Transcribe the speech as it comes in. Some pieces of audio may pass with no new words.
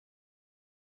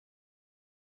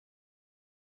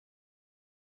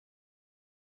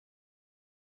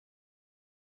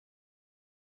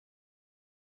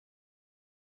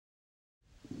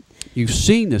You've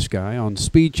seen this guy on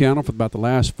Speed Channel for about the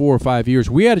last 4 or 5 years.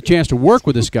 We had a chance to work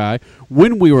with this guy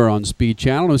when we were on Speed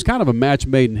Channel. It was kind of a match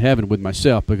made in heaven with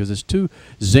myself because it's two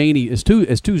zany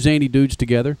dudes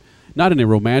together. Not in a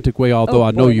romantic way, although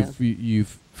I know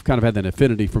you've kind of had that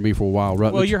affinity for me for a while,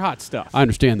 Rutledge. Well, you're hot stuff. I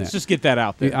understand that. Let's just get that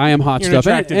out there. I am hot You're stuff.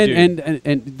 an attractive dude.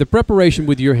 And the preparation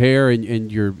with your hair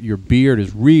and your beard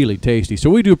is really tasty. So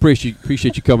we do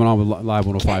appreciate you coming on with Live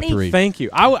 105.3. Thank you.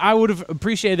 I would have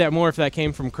appreciated that more if that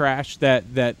came from Crash,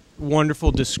 that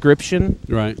wonderful description.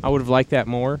 Right. I would have liked that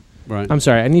more. Right. I'm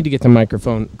sorry. I need to get the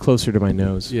microphone closer to my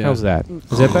nose. Yeah. How's that?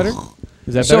 Is that better?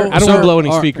 Is that better? I don't want to blow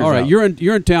any speakers All right. out.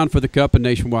 You're in town for the Cup and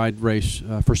Nationwide race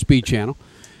for Speed Channel.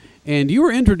 And you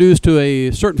were introduced to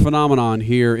a certain phenomenon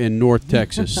here in North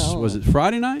Texas. Was it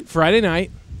Friday night? Friday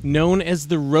night, known as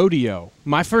the rodeo.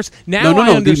 My first. Now No, I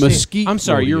understand. the Mesquite I'm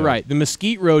sorry, rodeo. you're right. The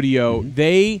Mesquite Rodeo.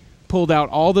 They pulled out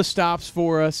all the stops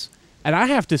for us, and I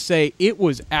have to say it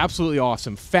was absolutely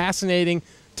awesome, fascinating,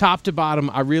 top to bottom.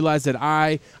 I realized that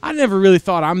I never really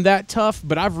thought I'm that tough,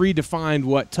 but I've redefined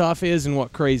what tough is and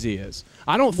what crazy is.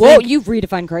 I don't think. Whoa, you've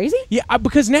redefined crazy? Yeah,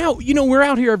 because now, we're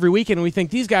out here every weekend and we think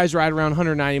these guys ride around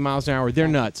 190 miles an hour. They're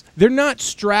nuts. They're not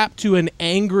strapped to an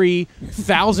angry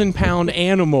 1,000-pound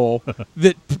animal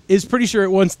that is pretty sure it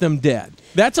wants them dead.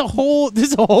 This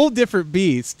is a whole different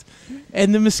beast.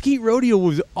 And the Mesquite Rodeo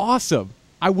was awesome.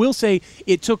 I will say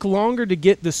it took longer to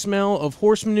get the smell of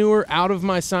horse manure out of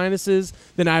my sinuses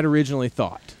than I'd originally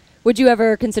thought. Would you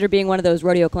ever consider being one of those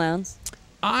rodeo clowns?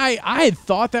 I had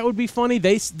thought that would be funny.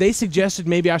 They suggested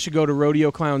maybe I should go to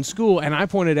rodeo clown school, and I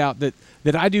pointed out that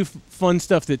I do fun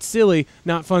stuff that's silly,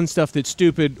 not fun stuff that's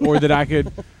stupid, or that I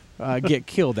could get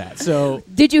killed at. So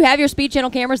did you have your Speed Channel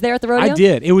cameras there at the rodeo? I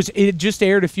did. It just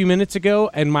aired a few minutes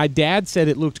ago, and my dad said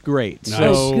it looked great. Nice.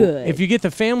 So Good. if you get the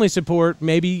family support,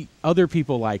 maybe other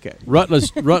people like it.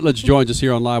 Rutledge joins us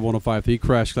here on Live 105.3.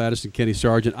 Crash, Gladys, and Kenny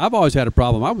Sargent. I've always had a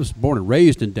problem. I was born and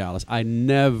raised in Dallas. I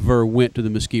never went to the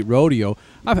Mesquite Rodeo.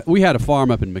 We had a farm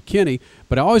up in McKinney,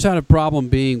 but I always had a problem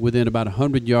being within about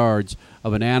 100 yards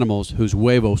of an animal whose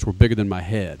huevos were bigger than my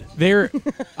head.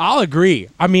 I'll agree.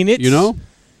 I mean, it's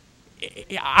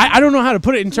I don't know how to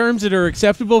put it in terms that are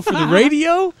acceptable for the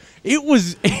radio.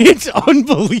 It's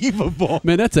unbelievable.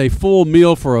 Man, that's a full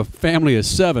meal for a family of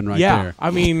 7 right there. I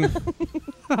mean,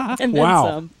 And then wow.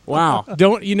 some. Wow.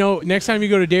 Don't, next time you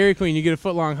go to Dairy Queen, you get a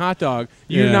foot-long hot dog,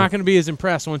 you're not going to be as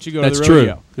impressed once you go to the rodeo.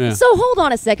 That's true. Yeah. So hold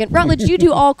on a second. Rutledge, you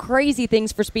do all crazy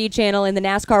things for Speed Channel in the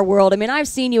NASCAR world. I mean, I've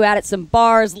seen you out at some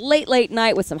bars late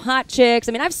night with some hot chicks.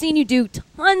 I mean, I've seen you do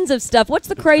tons of stuff. What's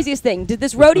the craziest thing? Did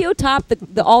this rodeo top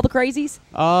all the crazies?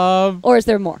 Or is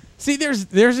there more? See, there's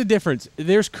a difference.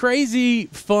 There's crazy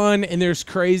fun, and there's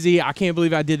crazy, I can't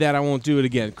believe I did that, I won't do it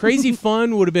again. Crazy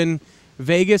fun would have been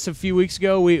Vegas a few weeks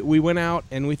ago. We went out,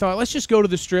 and we thought, let's just go to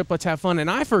the Strip, let's have fun.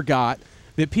 And I forgot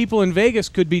that people in Vegas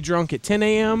could be drunk at 10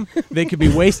 a.m. They could be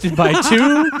wasted by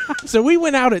 2. So we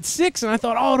went out at 6, and I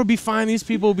thought, it'll be fine. These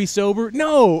people will be sober.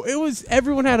 No,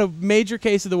 everyone had a major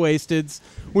case of the wasteds.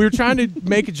 We were trying to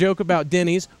make a joke about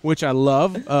Denny's, which I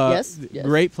love. Yes.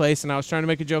 Great place. And I was trying to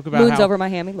make a joke about Moon's over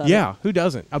Miami. Love it. who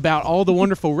doesn't? About all the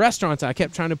wonderful restaurants. I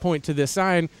kept trying to point to this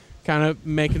sign, kind of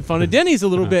making fun of Denny's a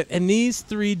little bit. And these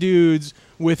 3 dudes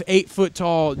with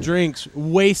 8-foot-tall drinks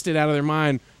wasted out of their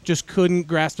mind just couldn't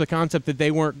grasp the concept that they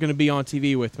weren't going to be on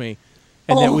TV with me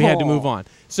and that we had to move on.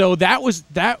 So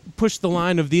that pushed the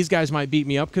line of these guys might beat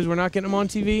me up because we're not getting them on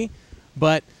TV.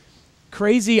 But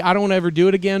crazy, I don't ever do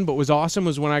it again, but was awesome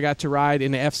was when I got to ride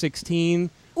in the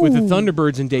F-16 with the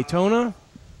Thunderbirds in Daytona.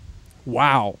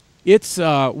 Wow. It's,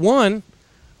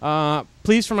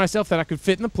 pleased for myself that I could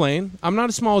fit in the plane. I'm not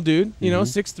a small dude,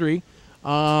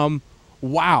 6'3".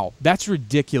 Wow, that's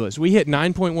ridiculous. We hit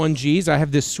 9.1 Gs. I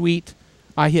have this sweet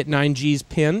I hit 9 Gs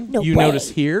pin. No you way. notice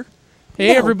here.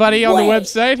 Hey, everybody on the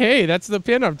website. Hey, that's the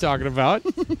pin I'm talking about.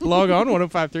 Log on,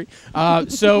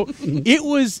 105.3. So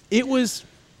it was.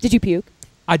 Did you puke?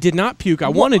 I did not puke. I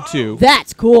wanted to.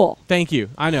 That's cool. Thank you.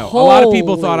 I know. A lot of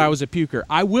people thought Holy. I was a puker.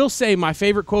 I will say my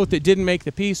favorite quote that didn't make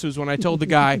the piece was when I told the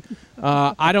guy,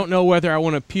 I don't know whether I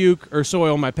want to puke or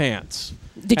soil my pants.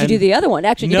 Did you do the other one?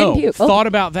 Actually, you didn't puke. Oh. Thought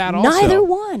about that also. Neither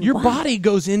one. Your Wow. body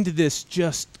goes into this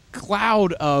just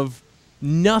cloud of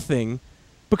nothing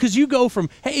because you go from,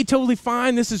 hey, totally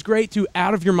fine, this is great, to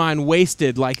out of your mind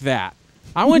wasted like that.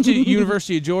 I went to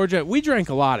University of Georgia. We drank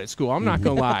a lot at school. I'm not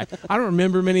going to lie. I don't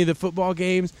remember many of the football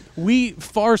games. We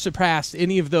far surpassed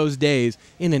any of those days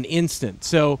in an instant.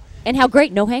 So, And how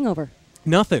great, no hangover.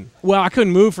 nothing. Well, I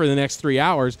couldn't move for the next 3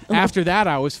 hours. After that,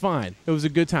 I was fine. It was a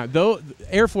good time. Though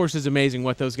Air Force is amazing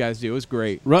what those guys do. It was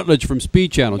great. Rutledge from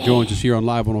Speed Channel joins us here on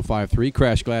Live 105.3.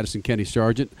 Crash, Gladys, and Kenny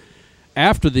Sargent.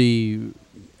 After the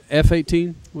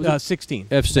F-18? 16.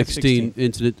 F-16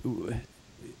 incident.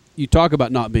 You talk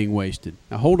about not being wasted.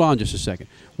 Now, hold on just a second.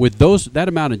 With that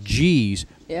amount of G's,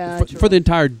 for the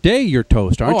entire day, you're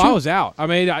toast, aren't you? I was out. I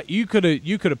mean, you could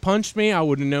have punched me. I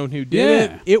wouldn't have known who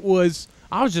did it.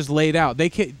 I was just laid out.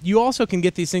 You also can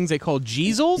get these things they call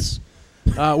Geezels,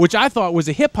 which I thought was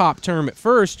a hip hop term at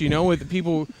first. You know, with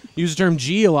people use the term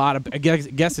G a lot. I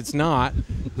guess it's not.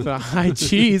 The high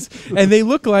G's, and they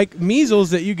look like measles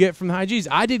that you get from the high G's.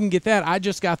 I didn't get that. I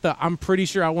just got I'm pretty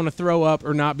sure I want to throw up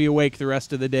or not be awake the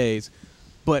rest of the days.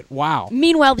 But wow.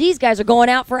 Meanwhile, these guys are going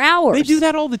out for hours. They do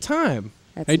that all the time.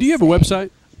 Hey, do you have a website?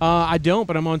 I don't,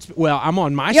 but I'm on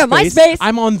MySpace. Yeah, MySpace.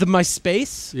 I'm on the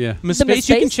MySpace. Yeah. MySpace.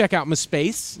 You can check out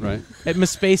MySpace. Right. At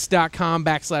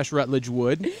myspace.com/Rutledge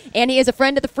Wood. And he is a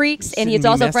friend of the Freaks, and he's Send me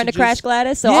also a friend of messages. Crash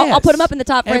Gladys. So Yes. I'll put him up in the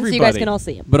top friends so you guys Everybody. can all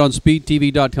see him. But on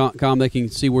speedtv.com, they can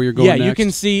see where you're going next. You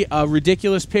can see a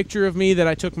ridiculous picture of me that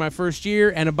I took my first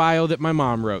year and a bio that my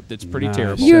mom wrote that's pretty Nice.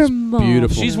 terrible. Your That's mom.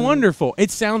 beautiful. She's wonderful. It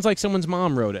sounds like someone's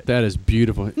mom wrote it. That is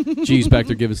beautiful. G's back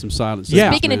there giving some silence. Yeah.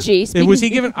 Speaking man. of G,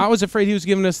 I was afraid he was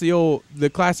giving us the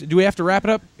class. Do we have to wrap it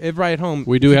up? Everybody at home,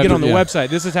 We do if you have get to, on the yeah. website.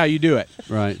 This is how you do it.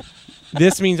 Right.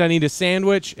 This means I need a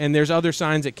sandwich, and there's other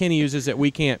signs that Kenny uses that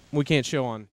we can't show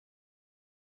on.